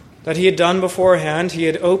that he had done beforehand. He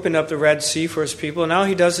had opened up the Red Sea for his people. Now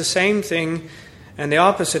he does the same thing. And the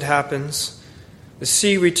opposite happens. The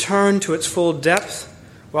sea returned to its full depth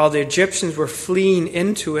while the Egyptians were fleeing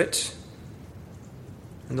into it.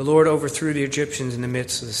 And the Lord overthrew the Egyptians in the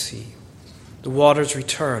midst of the sea. The waters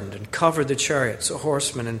returned and covered the chariots, the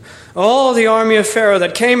horsemen, and all the army of Pharaoh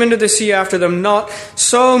that came into the sea after them. Not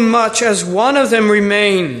so much as one of them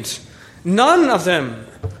remained. None of them.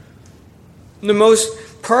 The most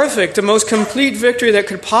perfect, the most complete victory that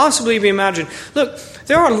could possibly be imagined. Look,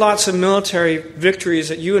 there are lots of military victories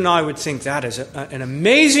that you and I would think that is an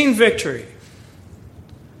amazing victory.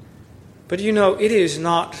 But you know, it is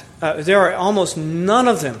not, there are almost none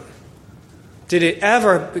of them did it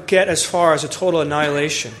ever get as far as a total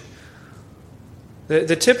annihilation.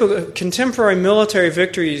 The typical contemporary military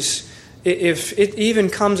victories if it even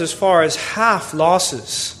comes as far as half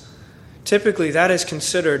losses, typically that is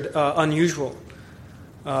considered unusual.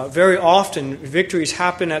 Very often, victories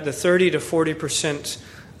happen at the 30 to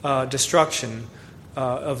 40% destruction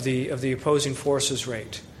of the opposing forces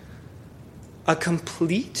rate. A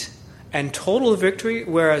complete and total victory,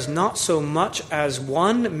 whereas not so much as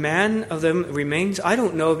one man of them remains, I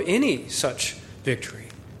don't know of any such victory.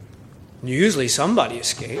 Usually somebody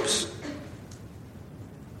escapes.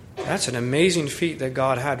 That's an amazing feat that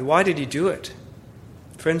God had. Why did he do it?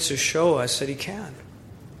 Friends, to show us that he can.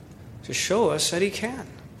 To show us that he can.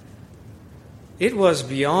 It was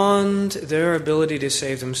beyond their ability to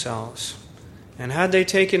save themselves. And had they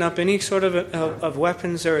taken up any sort of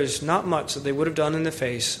weapons, there is not much that they would have done in the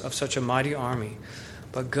face of such a mighty army.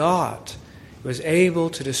 But God was able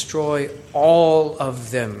to destroy all of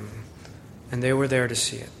them, and they were there to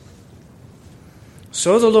see it.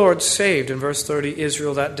 So the Lord saved, in verse 30,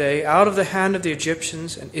 Israel that day out of the hand of the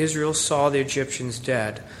Egyptians, and Israel saw the Egyptians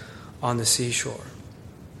dead on the seashore.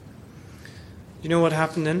 You know what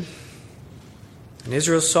happened then? And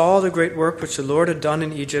Israel saw the great work which the Lord had done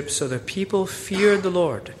in Egypt, so the people feared the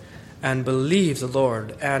Lord and believed the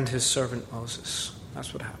Lord and his servant Moses.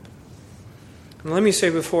 That's what happened. And let me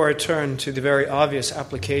say before I turn to the very obvious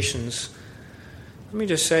applications, let me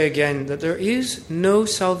just say again that there is no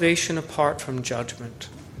salvation apart from judgment.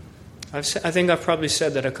 I think I've probably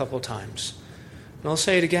said that a couple times. And I'll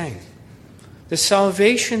say it again. The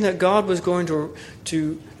salvation that God was going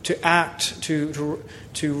to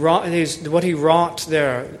what he wrought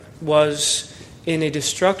there was in a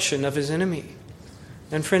destruction of his enemy.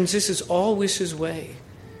 And friends, this is always his way.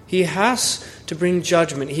 He has to bring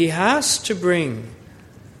judgment. He has to bring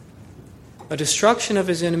a destruction of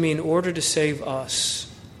his enemy in order to save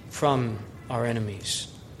us from our enemies.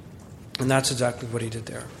 And that's exactly what he did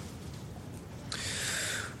there.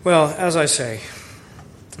 Well, as I say,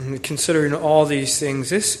 considering all these things,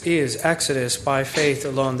 this is Exodus by faith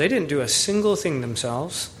alone. They didn't do a single thing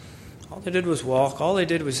themselves. All they did was walk. All they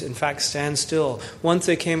did was, in fact, stand still once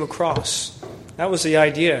they came across. That was the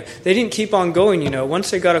idea. They didn't keep on going,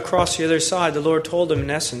 Once they got across the other side, the Lord told them, in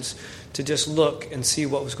essence, to just look and see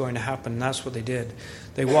what was going to happen. And that's what they did.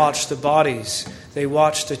 They watched the bodies. They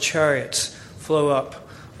watched the chariots flow up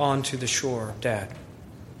onto the shore dead.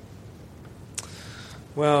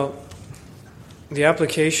 Well, the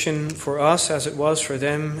application for us, as it was for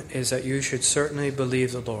them, is that you should certainly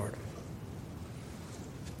believe the Lord.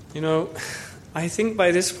 I think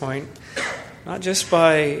by this point, not just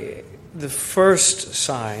by the first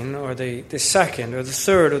sign, or the second, or the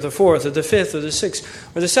third, or the fourth, or the fifth, or the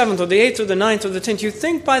sixth, or the seventh, or the eighth, or the ninth, or the 10th, you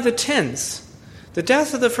think by the 10th, the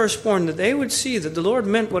death of the firstborn, that they would see that the Lord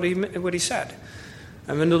meant what he said.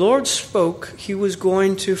 And when the Lord spoke, he was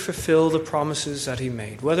going to fulfill the promises that he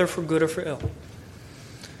made, whether for good or for ill.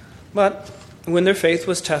 But when their faith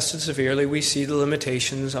was tested severely, we see the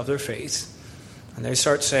limitations of their faith. And they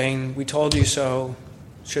start saying, we told you so,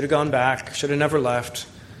 should have gone back, should have never left.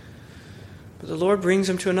 But the Lord brings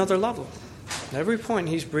them to another level. At every point,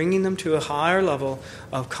 he's bringing them to a higher level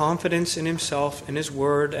of confidence in himself, in his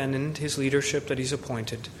word, and in his leadership that he's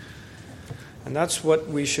appointed. And that's what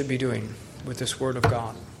we should be doing with this word of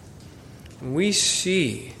God. When we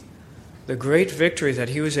see the great victory that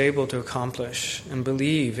he was able to accomplish and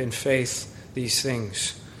believe in faith these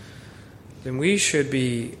things, then we should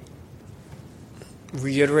be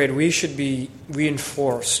reiterated, we should be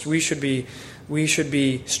reinforced, we should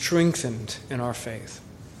be strengthened in our faith.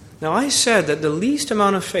 Now, I said that the least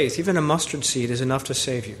amount of faith, even a mustard seed, is enough to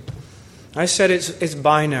save you. I said it's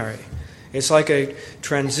binary. It's like a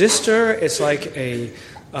transistor, it's like a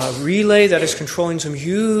relay that is controlling some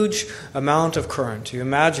huge amount of current. You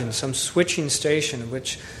imagine some switching station in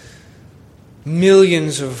which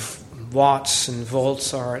millions of watts and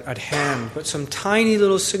volts are at hand, but some tiny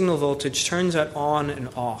little signal voltage turns that on and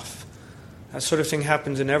off. That sort of thing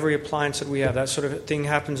happens in every appliance that we have. That sort of thing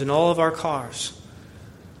happens in all of our cars.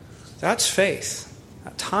 That's faith.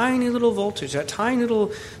 That tiny little voltage, that tiny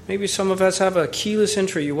little, maybe some of us have a keyless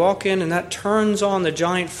entry. You walk in and that turns on the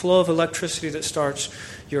giant flow of electricity that starts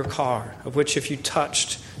your car, of which if you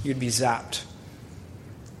touched, you'd be zapped.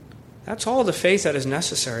 That's all the faith that is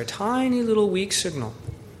necessary. A tiny little weak signal.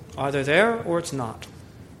 Either there or it's not.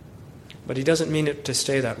 But he doesn't mean it to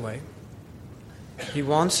stay that way. He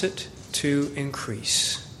wants it to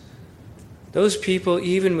increase. Those people,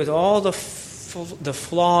 even with all the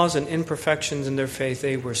flaws and imperfections in their faith,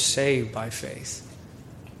 they were saved by faith.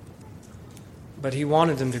 But he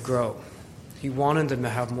wanted them to grow. He wanted them to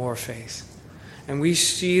have more faith. And we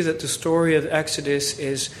see that the story of Exodus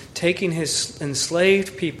is taking his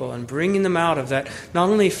enslaved people and bringing them out of that, not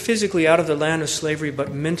only physically out of the land of slavery,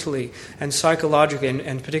 but mentally and psychologically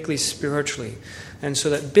and particularly spiritually. And so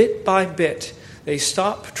that bit by bit, they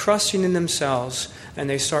stop trusting in themselves and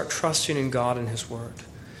they start trusting in God and His Word.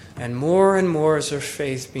 And more is their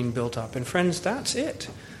faith being built up. And friends, that's it.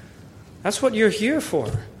 That's what you're here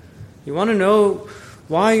for. You want to know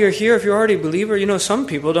why you're here if you're already a believer? Some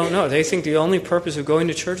people don't know. They think the only purpose of going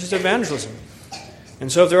to church is evangelism.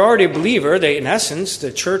 And so if they're already a believer, in essence,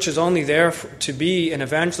 the church is only there to be an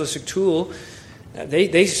evangelistic tool.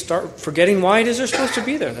 They start forgetting why it is they're supposed to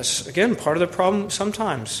be there. That's, again, part of the problem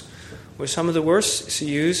sometimes with some of the worst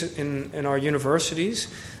CUs in our universities,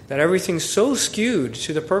 that everything's so skewed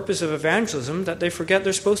to the purpose of evangelism that they forget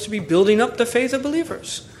they're supposed to be building up the faith of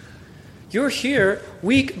believers. You're here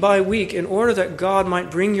week by week in order that God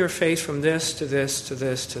might bring your faith from this to this to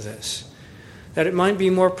this to this. That it might be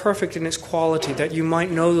more perfect in its quality, that you might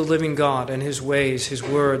know the living God and His ways, His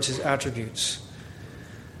words, His attributes.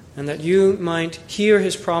 And that you might hear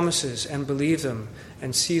His promises and believe them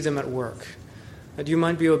and see them at work. That you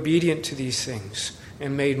might be obedient to these things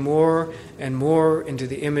and made more and more into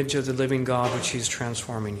the image of the living God which He is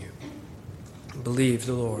transforming you. Believe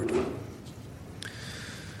the Lord.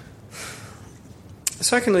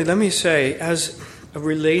 Secondly, let me say, as a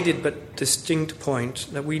related but distinct point,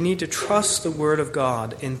 that we need to trust the Word of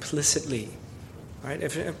God implicitly. Right?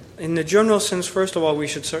 In the general sense, first of all, we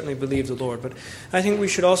should certainly believe the Lord, but I think we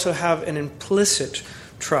should also have an implicit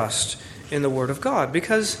trust in the Word of God,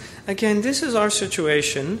 because, again, this is our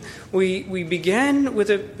situation. We began with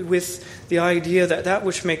the idea that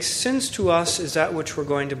which makes sense to us is that which we're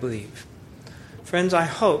going to believe. Friends, I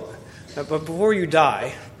hope that before you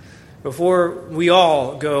die, before we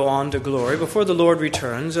all go on to glory, before the Lord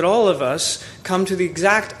returns, that all of us come to the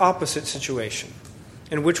exact opposite situation,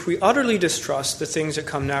 in which we utterly distrust the things that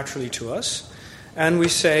come naturally to us, and we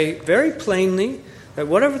say very plainly that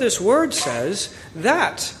whatever this Word says,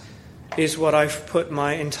 that is what I've put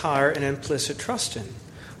my entire and implicit trust in.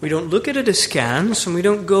 We don't look at it askance, and we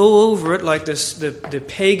don't go over it like the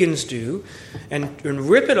pagans do, and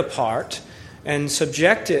rip it apart, and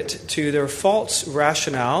subject it to their false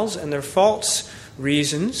rationales and their false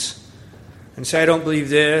reasons, and say, I don't believe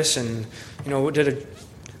this, and,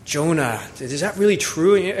 Jonah, is that really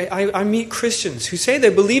true? I meet Christians who say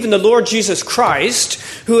they believe in the Lord Jesus Christ,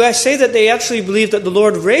 who say that they actually believe that the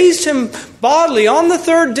Lord raised him bodily on the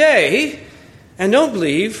third day, and don't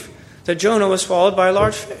believe that Jonah was swallowed by a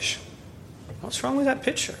large fish. What's wrong with that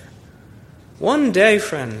picture? One day,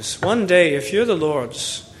 friends, if you're the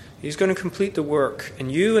Lord's, He's going to complete the work,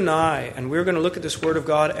 and you and I, and we're going to look at this Word of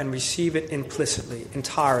God and receive it implicitly,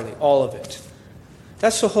 entirely, all of it.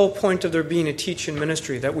 That's the whole point of there being a teaching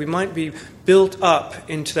ministry, that we might be built up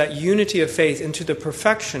into that unity of faith, into the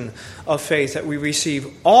perfection of faith, that we receive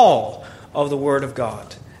all of the Word of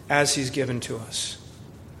God as He's given to us.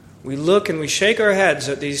 We look and we shake our heads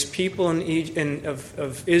at these people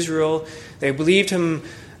of Israel. They believed Him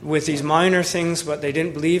with these minor things, but they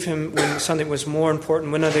didn't believe Him when something was more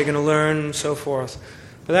important. When are they going to learn, and so forth?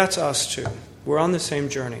 But that's us too. We're on the same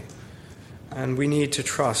journey, and we need to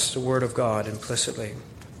trust the Word of God implicitly.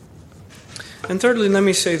 And thirdly, let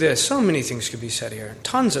me say this. So many things could be said here,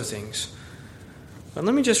 tons of things. But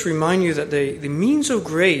let me just remind you that the means of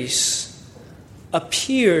grace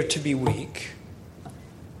appear to be weak,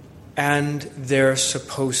 and they're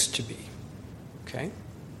supposed to be. Okay?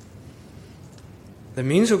 The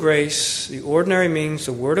means of grace, the ordinary means,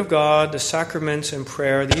 the Word of God, the sacraments and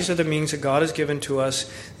prayer, these are the means that God has given to us.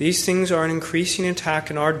 These things are an increasing attack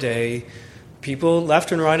in our day. People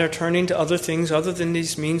left and right are turning to other things other than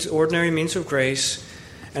these means, ordinary means of grace.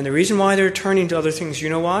 And the reason why they're turning to other things, you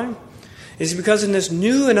know why? Is because in this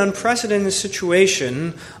new and unprecedented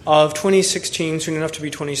situation of 2016, soon enough to be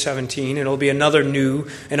 2017, it'll be another new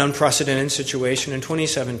and unprecedented situation in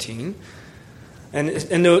 2017.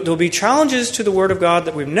 And there'll be challenges to the Word of God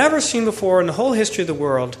that we've never seen before in the whole history of the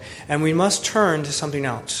world, and we must turn to something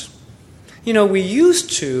else. We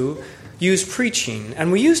used to use preaching,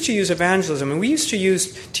 and we used to use evangelism, and we used to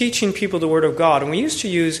use teaching people the Word of God, and we used to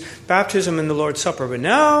use baptism and the Lord's Supper, but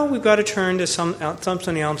now we've got to turn to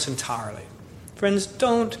something else entirely. Friends,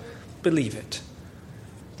 don't believe it.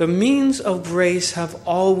 The means of grace have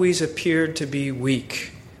always appeared to be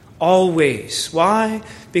weak. Always. Why?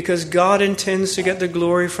 Because God intends to get the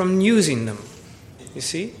glory from using them. You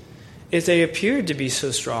see? If they appeared to be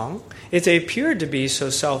so strong, if they appeared to be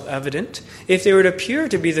so self-evident, if they would appear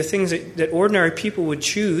to be the things that ordinary people would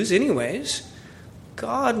choose anyways,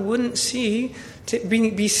 God wouldn't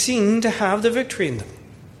be seen to have the victory in them.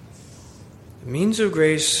 The means of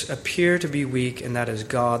grace appear to be weak, and that is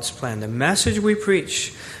God's plan. The message we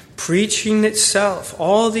preach, preaching itself,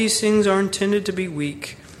 all these things are intended to be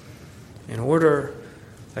weak in order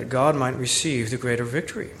that God might receive the greater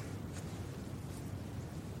victory.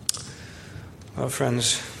 Well,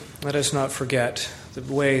 friends, let us not forget the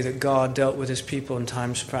way that God dealt with his people in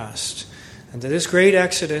times past. And that this great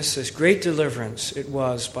exodus, this great deliverance, it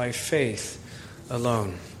was by faith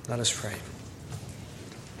alone. Let us pray.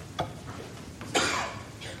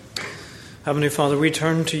 Heavenly Father, we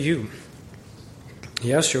turn to you.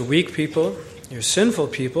 Yes, you're weak people, you're sinful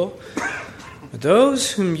people, but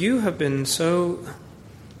those whom you have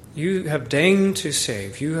deigned to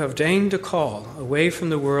save, you have deigned to call away from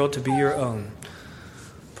the world to be your own.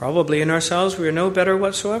 Probably in ourselves we are no better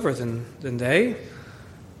whatsoever than they,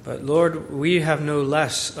 but Lord, we have no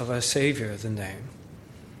less of a Savior than they.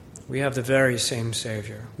 We have the very same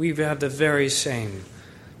Savior. We have the very same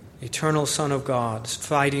eternal Son of God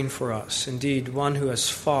fighting for us. Indeed, one who has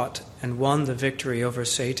fought and won the victory over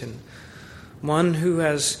Satan. One who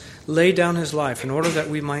has laid down his life in order that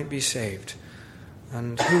we might be saved.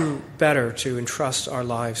 And who better to entrust our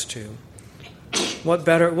lives to?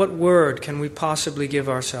 What word can we possibly give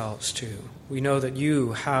ourselves to? We know that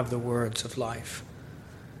you have the words of life.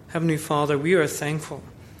 Heavenly Father, we are thankful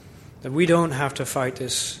that we don't have to fight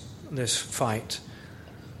this fight.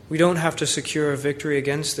 We don't have to secure a victory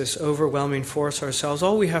against this overwhelming force ourselves.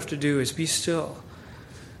 All we have to do is be still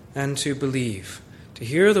and to believe, to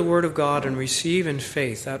hear the word of God and receive in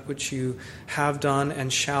faith that which you have done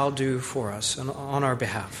and shall do for us and on our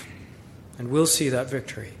behalf. And we'll see that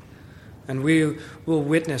victory. And we will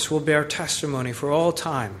witness, we'll bear testimony for all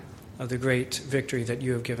time of the great victory that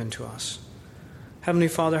you have given to us. Heavenly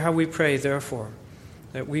Father, how we pray, therefore,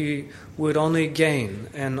 that we would only gain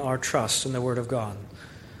in our trust in the word of God.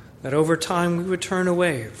 That over time we would turn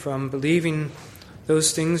away from believing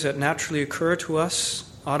those things that naturally occur to us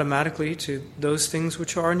automatically to those things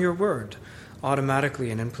which are in your word,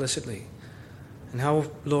 automatically and implicitly. And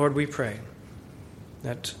how, Lord, we pray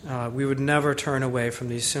that we would never turn away from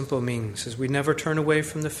these simple means, as we never turn away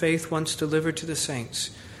from the faith once delivered to the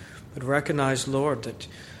saints, but recognize, Lord, that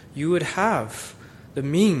you would have the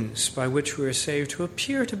means by which we are saved to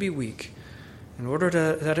appear to be weak, in order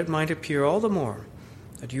that it might appear all the more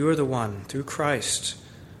that you are the one, through Christ,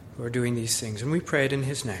 who are doing these things. And we pray it in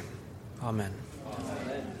his name. Amen.